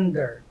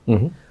 wonder,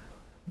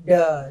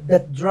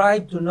 the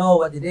drive to know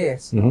what it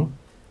is.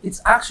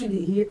 It's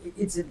actually here.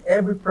 It's in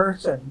every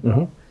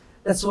person.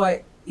 That's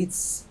why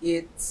it's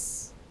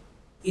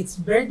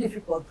very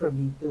difficult for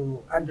me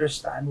to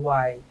understand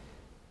why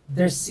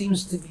there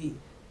seems to be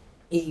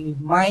a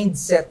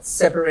mindset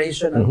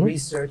separation of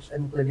research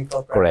and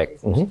clinical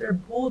practice. Correct. They're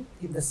both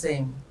in the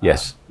same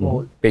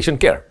mode. Patient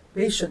care.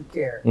 Patient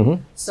care.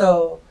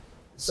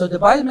 So the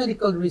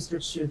Biomedical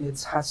Research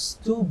Units has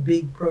two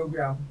big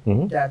programs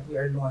that we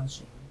are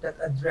launching that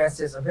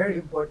addresses a very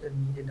important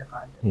need in the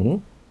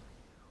context.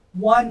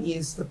 One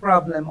is the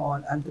problem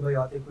on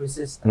antibiotic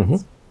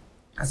resistance.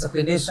 As a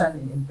clinician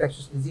in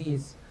infectious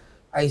disease,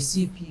 I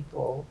see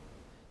people,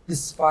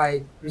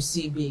 despite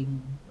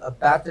receiving a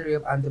battery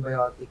of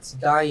antibiotics,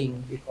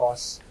 dying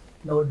because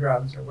no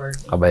drugs are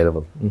working.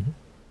 Available.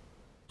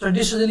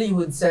 Traditionally, you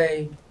would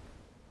say,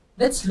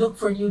 let's look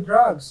for new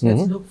drugs.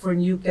 Let's look for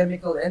new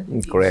chemical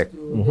entities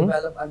to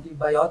develop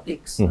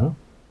antibiotics. No?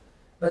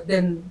 But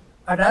then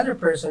another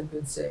person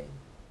could say,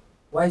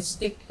 why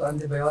stick to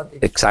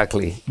antibiotics?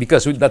 Exactly,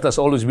 because that has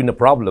always been a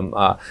problem.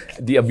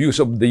 The use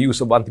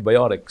of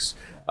antibiotics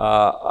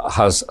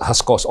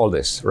has caused all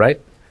this, right?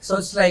 So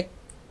it's like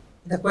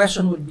the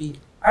question would be: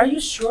 are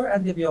you sure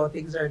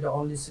antibiotics are the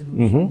only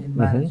solution in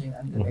managing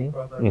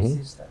antimicrobial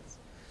resistance?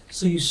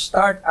 So you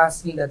start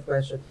asking that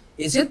question: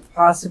 is it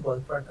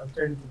possible for an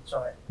alternative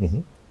choice?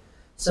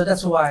 So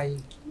that's why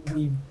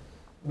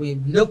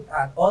we've looked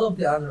at all of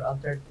the other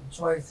alternative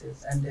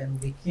choices, and then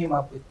we came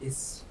up with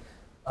this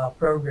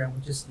program,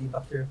 which is the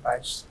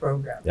bacteriophage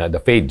program. Yeah,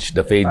 the phage,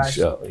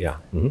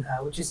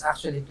 which is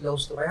actually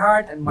close to my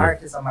heart, and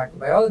Mark is a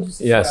microbiologist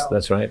as yes, well.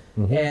 That's right.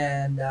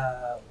 And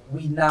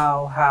we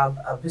now have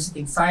a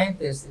visiting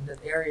scientist in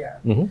that area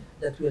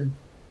that will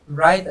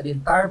write an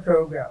entire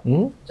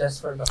program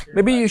just for bacteriophage.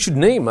 Maybe you should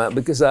name,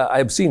 because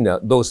I've seen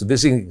those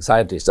visiting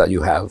scientists that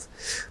you have.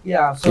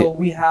 Yeah, so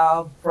we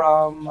have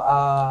from,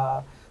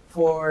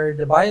 for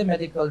the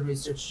Biomedical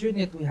Research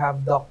Unit, we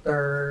have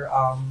Dr.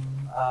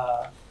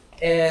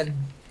 Ed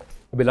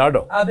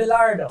Abelardo.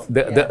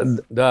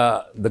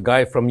 The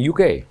guy from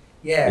UK.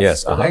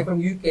 Yes, the guy from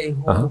UK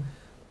who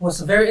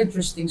was a very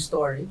interesting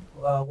story.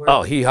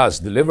 He has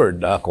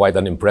delivered quite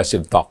an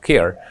impressive talk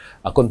here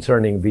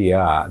concerning the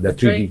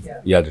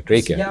trachea. The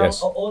trachea.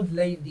 This young old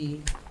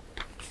lady,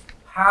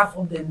 half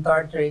of the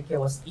entire trachea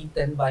was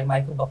eaten by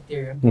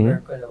Mycobacterium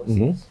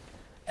tuberculosis,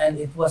 and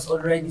it was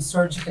already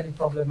surgically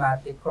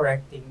problematic,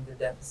 correcting the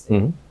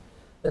deficit.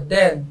 But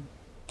then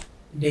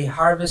they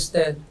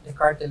harvested the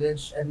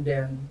cartilage and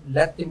then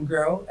let them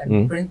grow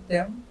and print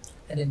them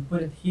and then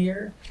put it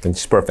here.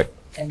 It's perfect.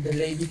 And the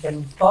lady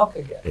can talk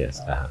again. Yes.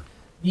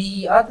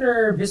 The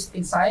other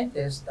visiting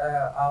scientist,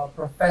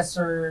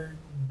 Professor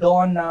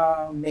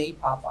Donna May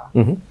Papa,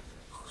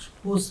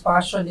 whose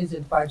passion is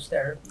in phage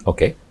therapy.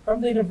 Okay. From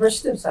the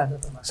University of Santo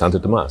Tomas. Santo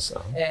Tomas.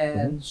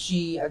 And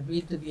she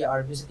agreed to be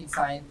our visiting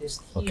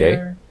scientist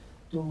here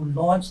to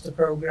launch the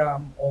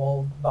program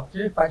of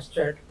bacteriophage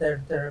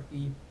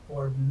therapy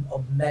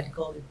of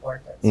medical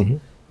importance.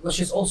 Because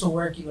she's also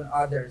working on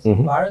others,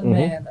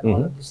 environment and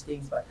all of these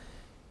things. But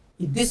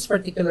in this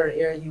particular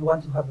area, you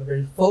want to have a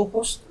very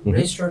focused,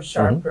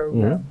 razor-sharp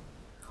program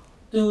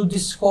to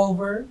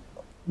discover,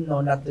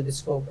 no, not to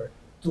discover,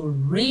 to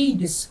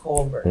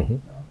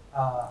rediscover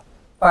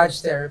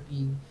phage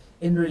therapy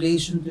in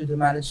relation to the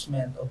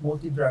management of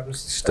multi-drug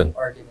resistant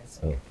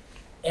organisms.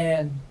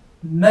 And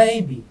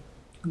maybe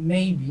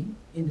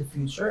in the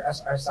future, as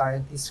our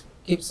scientists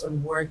keeps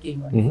on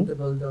working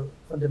on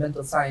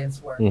fundamental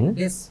science work,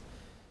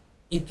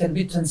 it can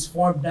be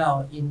transformed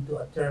now into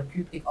a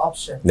therapeutic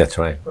option. That's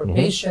right. For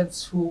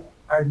patients who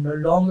are no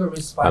longer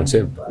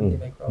responding to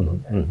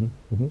antimicrobial therapy.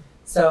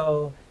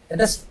 So, and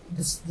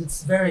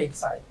that's very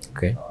exciting.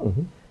 Okay.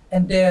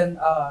 And then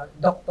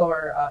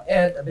Dr.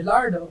 Ed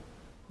Abelardo,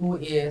 who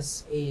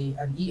is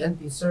an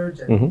ENT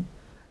surgeon,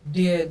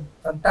 did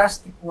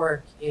fantastic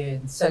work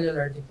in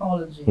cellular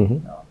technology,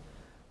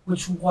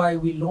 which is why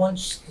we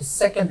launched the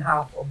second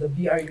half of the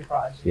BRU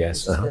project.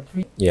 Yes.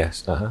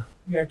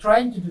 We are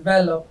trying to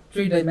develop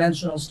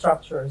three-dimensional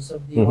structures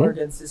of the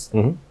organ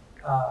system,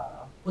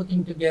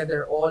 putting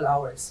together all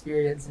our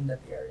experience in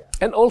that area.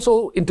 And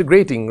also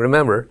integrating,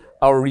 remember,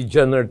 our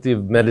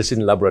regenerative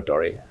medicine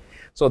laboratory.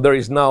 So there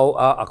is now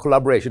a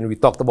collaboration. We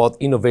talked about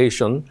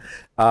innovation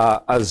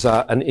as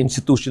an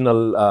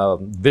institutional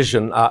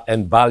vision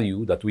and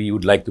value that we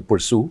would like to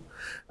pursue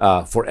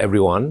for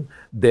everyone.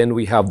 Then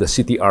we have the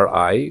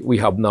CTRI. We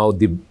have now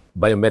the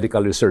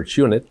Biomedical Research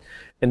Unit.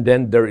 And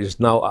then there is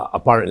now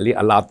apparently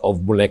a lot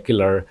of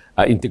molecular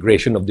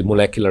integration of the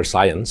molecular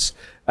science.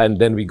 And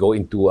then we go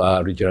into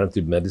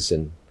regenerative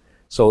medicine.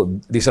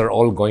 So these are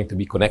all going to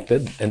be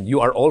connected. And you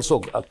are also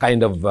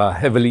kind of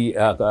heavily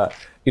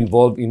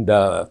involved in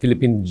the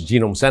Philippine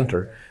Genome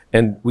Center.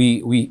 And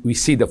we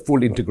see the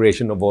full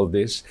integration of all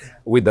this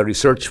with the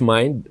research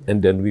mind,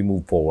 and then we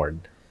move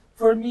forward.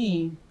 For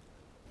me,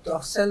 to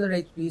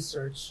accelerate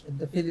research in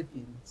the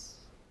Philippines,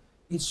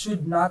 it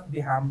should not be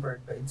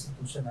hampered by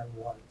institutional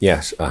walls.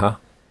 Yes,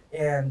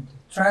 And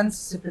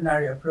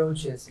transdisciplinary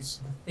approaches is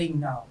the thing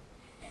now.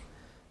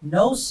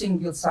 No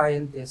single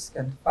scientist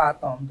can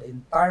fathom the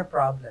entire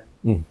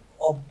problem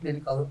of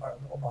clinical or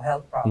of a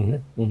health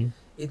problem.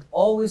 It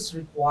always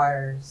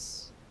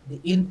requires the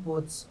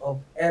inputs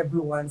of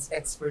everyone's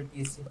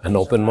expertise. An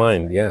open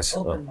mind, yes.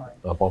 Open mind.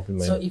 Open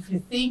mind. So if you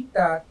think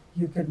that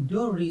you can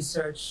do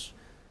research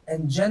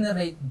and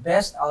generate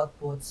best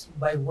outputs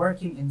by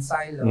working in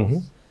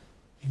silos,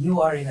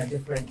 you are in a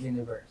different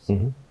universe.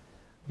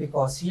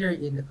 Because here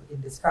in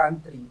this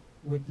country,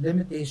 with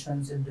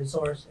limitations in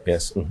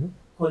resources,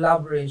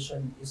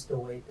 collaboration is the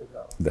way to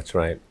go. That's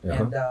right.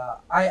 And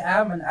I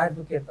am an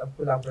advocate of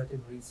collaborative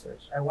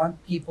research. I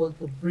want people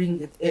to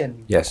bring it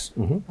in,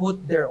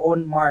 put their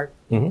own mark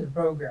in the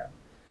program.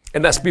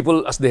 And as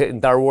the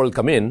entire world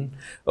come in,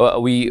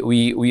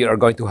 we are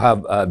going to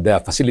have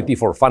the facility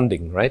for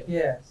funding, right?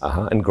 Yes.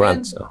 And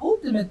grants. And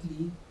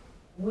ultimately,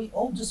 we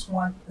all just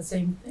want the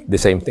same thing. The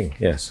same thing,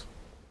 yes.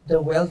 The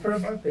welfare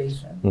of our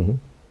patient,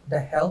 the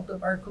health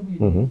of our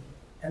community,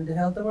 and the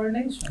health of our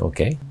nation.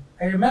 Okay.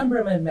 I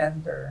remember my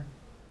mentor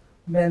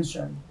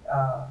mentioned,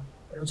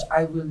 which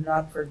I will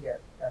not forget,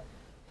 that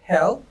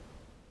health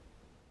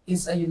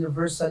is a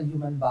universal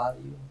human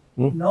value.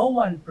 No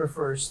one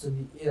prefers to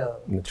be ill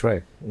That's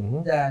right.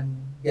 than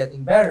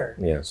getting better.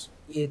 Yes.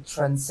 It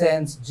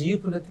transcends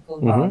geopolitical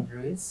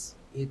boundaries.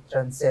 It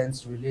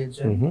transcends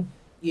religion.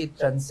 It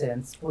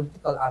transcends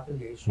political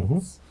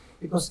affiliations.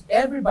 Because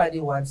everybody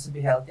wants to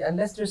be healthy,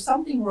 unless there's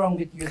something wrong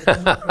with you that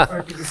you would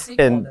prefer to be sick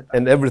all the time.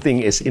 And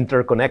everything is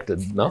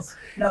interconnected, no? Yes.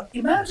 Now,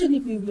 imagine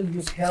if we will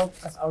use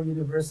health as our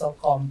universal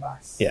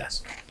compass.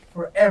 Yes.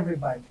 For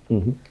everybody.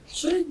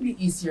 Should it be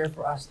easier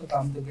for us to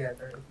come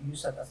together if we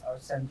use that as our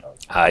central?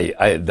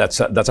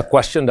 That's a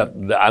question that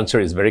the answer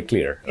is very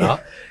clear. No?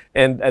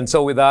 And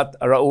so with that,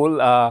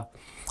 Raul,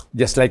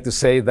 just like to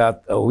say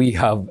that we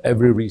have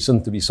every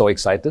reason to be so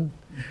excited.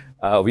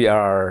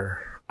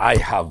 I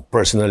have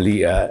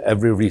personally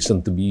every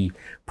reason to be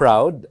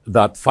proud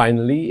that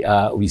finally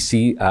we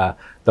see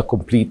the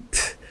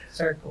complete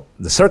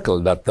circle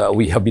that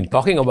we have been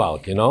talking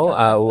about,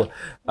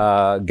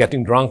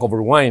 getting drunk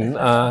over wine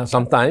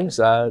sometimes.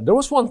 There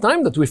was one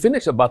time that we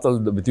finished a battle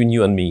between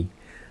you and me.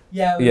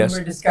 Yeah, we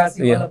were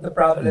discussing one of the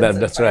problems.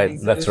 That's right.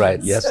 That's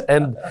right. Yes,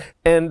 and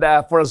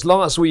for as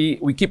long as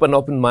we keep an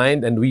open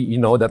mind and we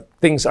know that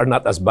things are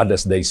not as bad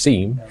as they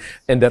seem,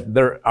 and that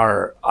there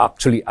are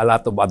actually a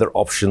lot of other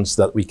options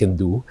that we can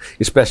do,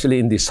 especially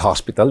in this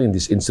hospital, in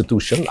this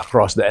institution,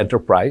 across the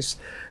enterprise,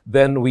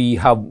 then we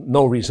have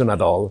no reason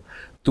at all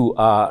to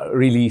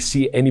really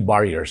see any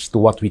barriers to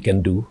what we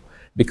can do,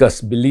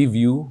 because believe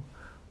you,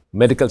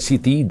 Medical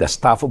City, the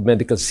staff of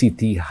Medical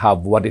City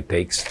have what it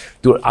takes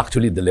to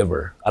actually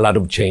deliver a lot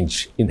of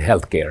change in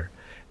healthcare.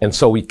 And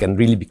so we can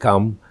really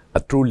become a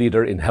true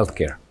leader in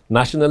healthcare,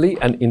 nationally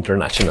and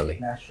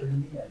internationally.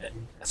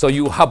 So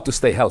you have to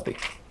stay healthy.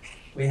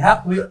 We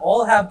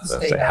all have to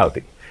stay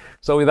healthy.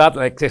 So with that,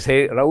 like I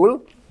say,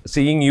 Raul,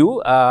 seeing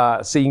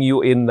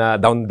you in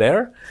down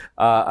there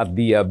at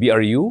the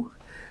BRU,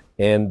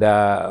 and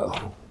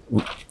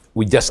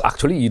we just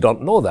actually, you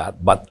don't know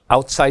that, but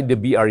outside the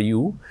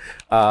BRU,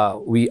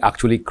 we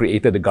actually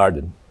created a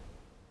garden.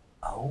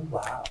 Oh,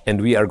 wow. And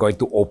we are going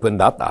to open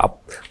that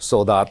up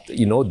so that,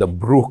 the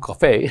brew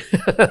cafe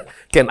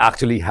can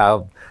actually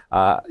have,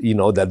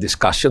 the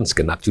discussions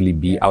can actually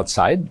be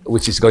outside,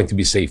 which is going to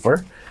be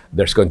safer.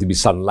 There's going to be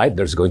sunlight,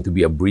 there's going to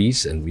be a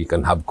breeze, and we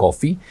can have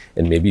coffee,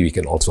 and maybe we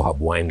can also have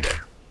wine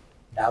there.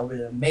 That would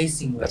be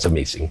amazing. That's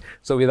amazing.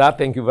 So with that,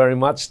 thank you very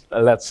much.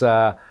 Let's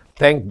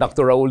thank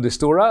Dr. Raul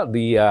Destura,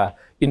 the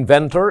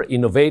inventor,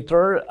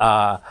 innovator,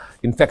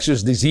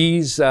 infectious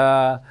disease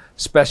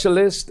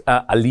specialist,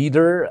 a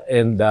leader,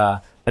 and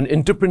an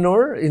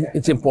entrepreneur.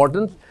 It's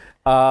important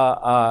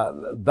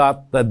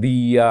that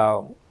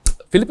the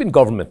Philippine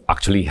government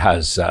actually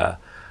has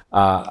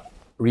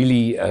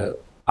really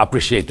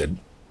appreciated.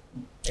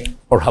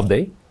 Or have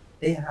they?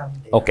 They have.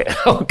 Okay,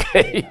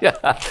 okay.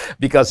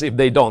 Because if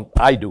they don't,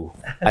 I do.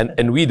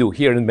 And we do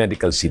here in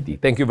Medical City.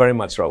 Thank you very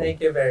much, Raul.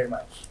 Thank you very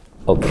much.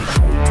 Okay.